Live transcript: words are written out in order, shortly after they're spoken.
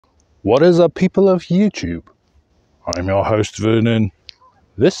What is up, people of YouTube? I'm your host Vernon.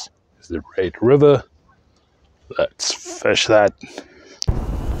 This is the Red River. Let's fish that.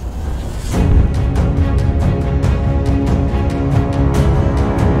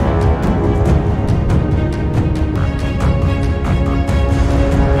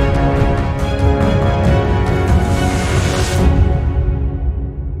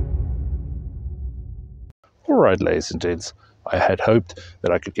 Alright, ladies and gents, I had hoped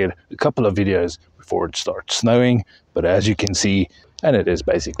that I could get a couple of videos before it starts snowing, but as you can see, and it is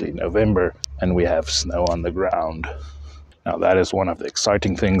basically November, and we have snow on the ground. Now that is one of the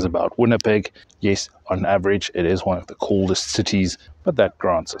exciting things about Winnipeg. Yes, on average it is one of the coldest cities, but that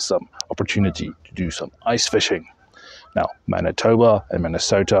grants us some opportunity to do some ice fishing. Now, Manitoba and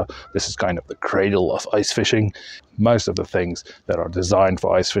Minnesota, this is kind of the cradle of ice fishing. Most of the things that are designed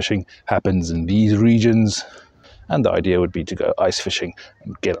for ice fishing happens in these regions. And the idea would be to go ice fishing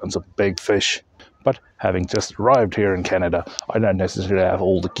and get on some big fish. But having just arrived here in Canada, I don't necessarily have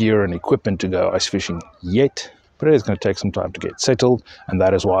all the gear and equipment to go ice fishing yet. But it is going to take some time to get settled. And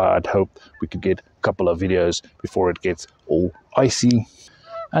that is why I'd hoped we could get a couple of videos before it gets all icy.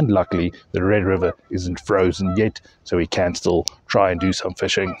 And luckily, the Red River isn't frozen yet, so we can still try and do some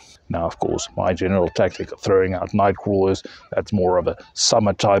fishing. Now, of course, my general tactic of throwing out night crawlers, that's more of a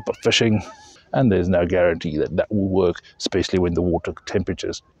summer type of fishing. And there's no guarantee that that will work, especially when the water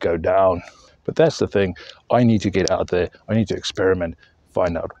temperatures go down. But that's the thing. I need to get out there. I need to experiment,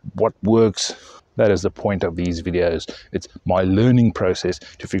 find out what works. That is the point of these videos. It's my learning process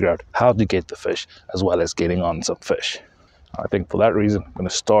to figure out how to get the fish, as well as getting on some fish. I think for that reason, I'm going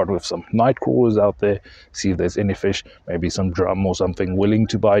to start with some night crawlers out there, see if there's any fish, maybe some drum or something willing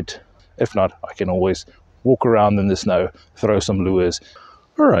to bite. If not, I can always walk around in the snow, throw some lures.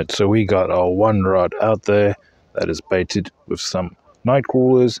 Alright, so we got our one rod out there that is baited with some night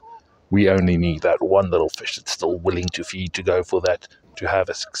crawlers. We only need that one little fish that's still willing to feed to go for that, to have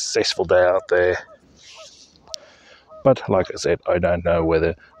a successful day out there. But like I said, I don't know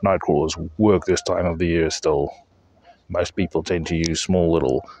whether night crawlers work this time of the year still. Most people tend to use small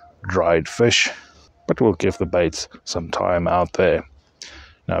little dried fish, but we'll give the baits some time out there.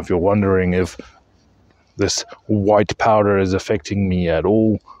 Now, if you're wondering if this white powder is affecting me at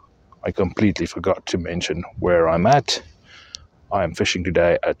all, I completely forgot to mention where I'm at. I'm fishing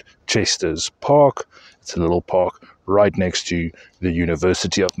today at Chester's Park. It's a little park right next to the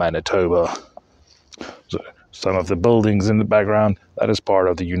University of Manitoba. So some of the buildings in the background, that is part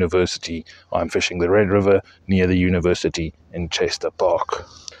of the university. I'm fishing the Red River near the university in Chester Park.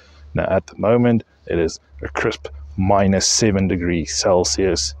 Now at the moment, it is a crisp -7 degrees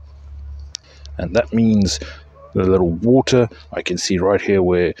Celsius. And that means the little water, I can see right here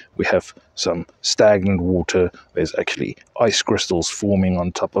where we have some stagnant water, there's actually ice crystals forming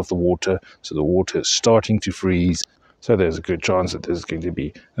on top of the water. So the water is starting to freeze. So there's a good chance that this is going to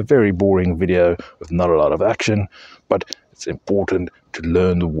be a very boring video with not a lot of action, but it's important to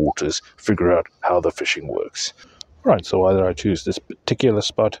learn the waters, figure out how the fishing works. Right, so either I choose this particular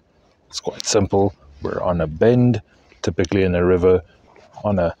spot, it's quite simple. We're on a bend, typically in a river.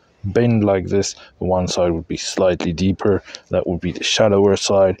 On a bend like this, the one side would be slightly deeper. That would be the shallower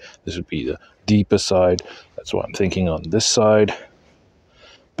side. This would be the deeper side. That's what I'm thinking on this side.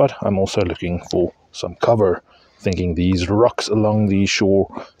 But I'm also looking for some cover. Thinking these rocks along the shore,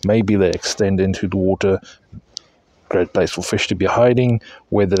 maybe they extend into the water. Great place for fish to be hiding.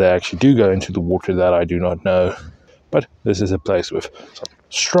 Whether they actually do go into the water, that I do not know. But this is a place with some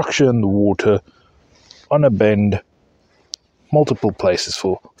structure in the water, on a bend, multiple places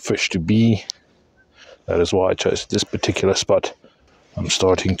for fish to be. That is why I chose this particular spot. I'm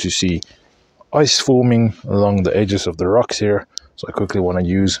starting to see ice forming along the edges of the rocks here. So I quickly want to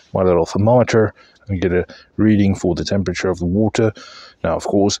use my little thermometer and get a reading for the temperature of the water. Now, of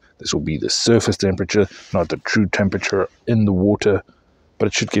course, this will be the surface temperature, not the true temperature in the water, but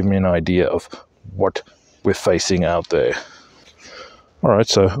it should give me an idea of what we're facing out there. Alright,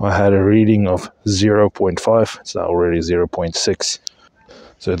 so I had a reading of 0.5, it's now already 0.6.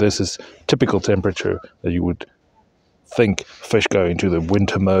 So this is typical temperature that you would think fish go into the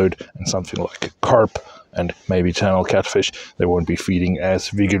winter mode, and something like carp and maybe channel catfish, they won't be feeding as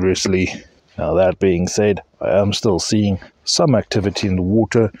vigorously. Now that being said, I am still seeing some activity in the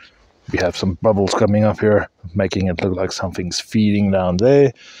water. We have some bubbles coming up here, making it look like something's feeding down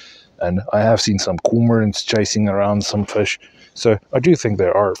there. And I have seen some cormorants chasing around some fish. So I do think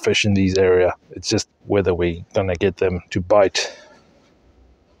there are fish in these areas. It's just whether we're gonna get them to bite.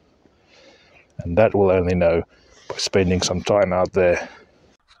 And that we'll only know by spending some time out there.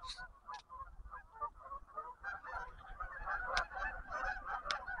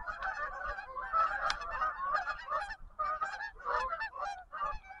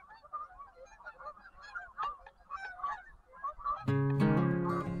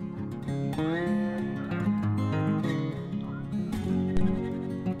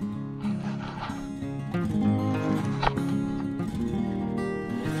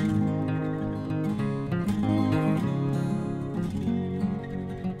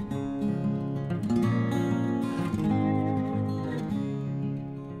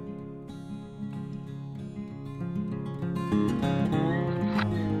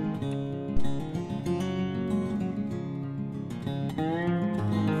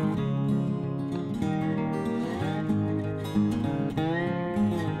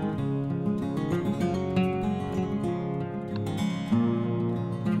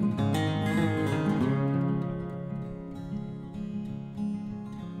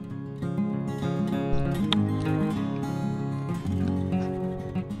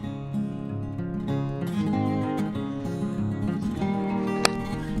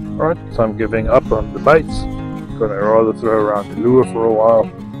 Alright, so I'm giving up on the baits. Gonna rather throw around the lure for a while,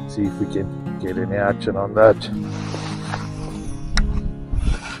 see if we can get any action on that.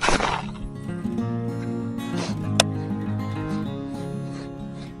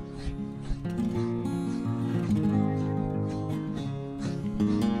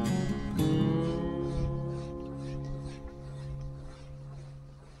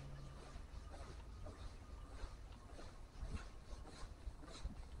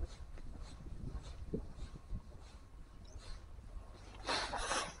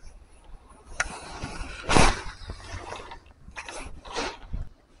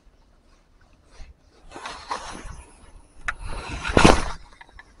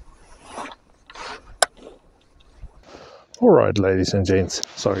 Alright, ladies and gents,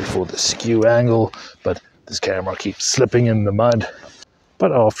 sorry for the skew angle, but this camera keeps slipping in the mud.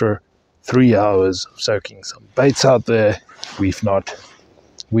 But after 3 hours of soaking some baits out there, we've not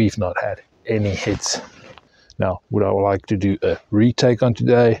had any hits. Now, would I like to do a retake on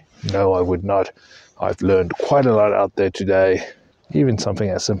today? No, I would not. I've learned quite a lot out there today. Even something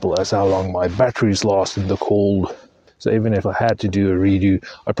as simple as how long my batteries last in the cold. So even if I had to do a redo,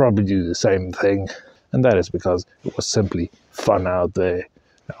 I'd probably do the same thing. And that is because it was simply fun out there.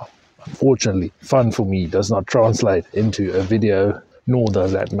 Now, unfortunately, fun for me does not translate into a video, nor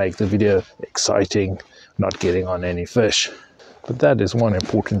does that make the video exciting, not getting on any fish. But that is one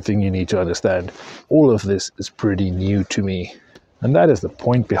important thing you need to understand. All of this is pretty new to me. And that is the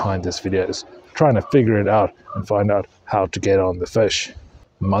point behind this video, is trying to figure it out and find out how to get on the fish.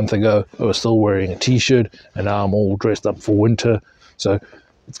 A month ago, I was still wearing a t-shirt, and now I'm all dressed up for winter. So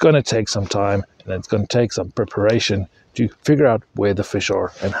it's going to take some time, and it's going to take some preparation to figure out where the fish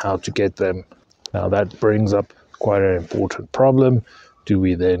are and how to get them. Now that brings up quite an important problem. Do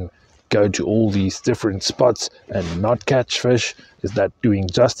we then go to all these different spots and not catch fish? Is that doing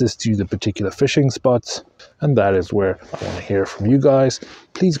justice to the particular fishing spots? And that is where I want to hear from you guys.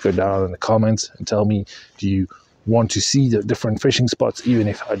 Please go down in the comments and tell me, do you want to see the different fishing spots even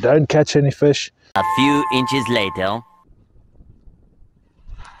if I don't catch any fish? A few inches later.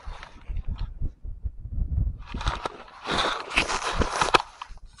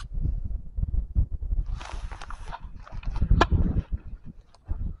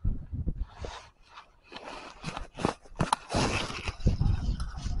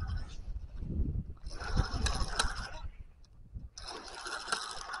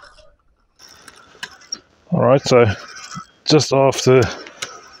 Alright, so just after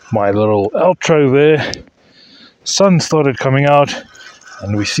my little outro there, sun started coming out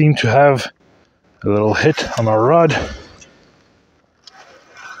and we seem to have a little hit on our rod.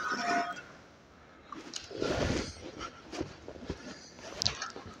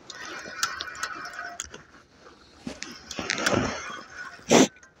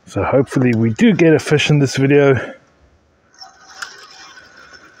 So hopefully we do get a fish in this video.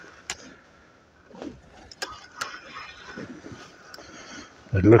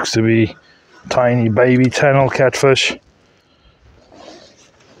 It looks to be tiny baby channel catfish.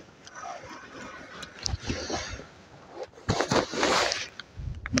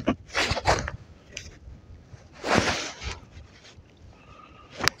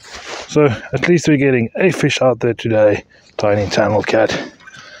 So at least we're getting a fish out there today. Tiny channel cat.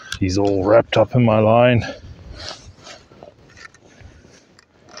 He's all wrapped up in my line.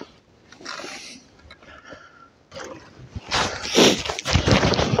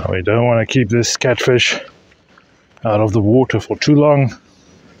 We don't want to keep this catfish out of the water for too long.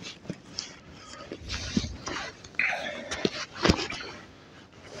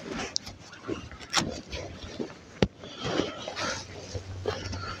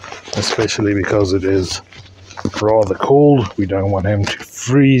 Especially because it is rather cold. We don't want him to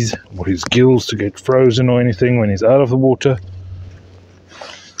freeze or his gills to get frozen or anything when he's out of the water.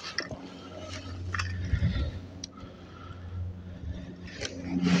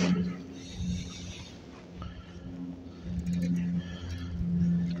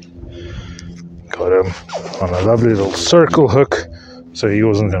 Got him on a lovely little circle hook, so he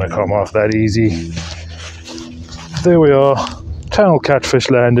wasn't going to come off that easy. There we are, channel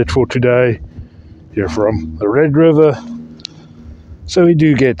catfish landed for today, here from the Red River. So we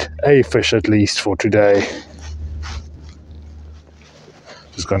do get a fish at least for today.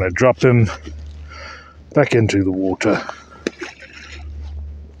 Just going to drop him back into the water.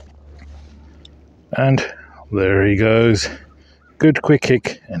 And there he goes. Good quick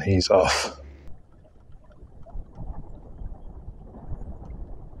kick and he's off.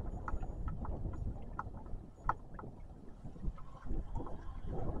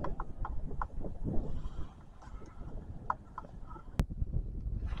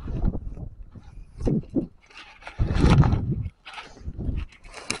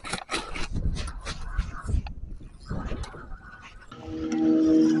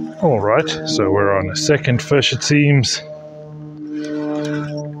 Alright, so we're on a second fish it seems.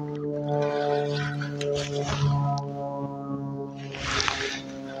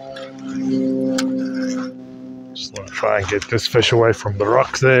 Just want to try and get this fish away from the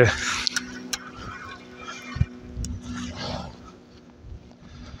rocks there.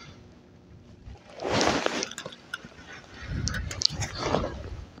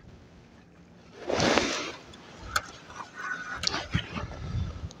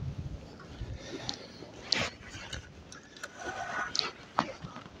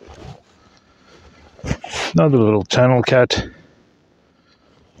 Another little channel cat.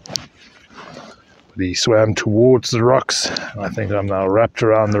 But he swam towards the rocks. I think I'm now wrapped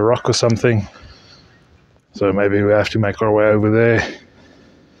around the rock or something. So maybe we have to make our way over there.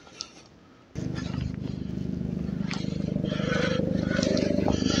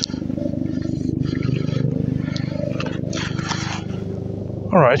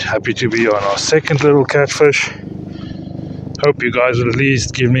 Alright, happy to be on our second little catfish. Hope you guys will at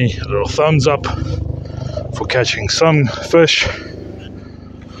least give me a little thumbs up for catching some fish.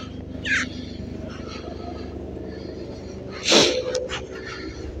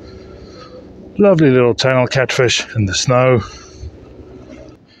 Lovely little channel catfish in the snow.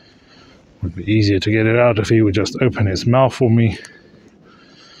 Would be easier to get it out if he would just open his mouth for me.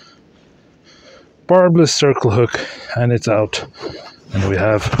 Barbless circle hook and it's out. And we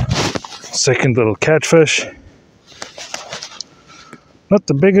have second little catfish. Not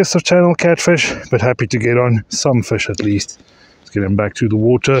the biggest of channel catfish, but happy to get on some fish at least. Let's get him back to the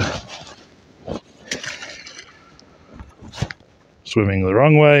water. Swimming the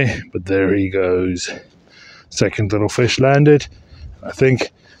wrong way, but there he goes. Second little fish landed. I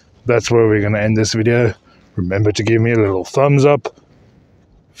think that's where we're going to end this video. Remember to give me a little thumbs up.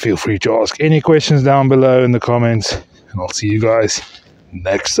 Feel free to ask any questions down below in the comments. And I'll see you guys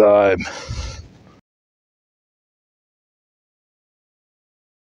next time.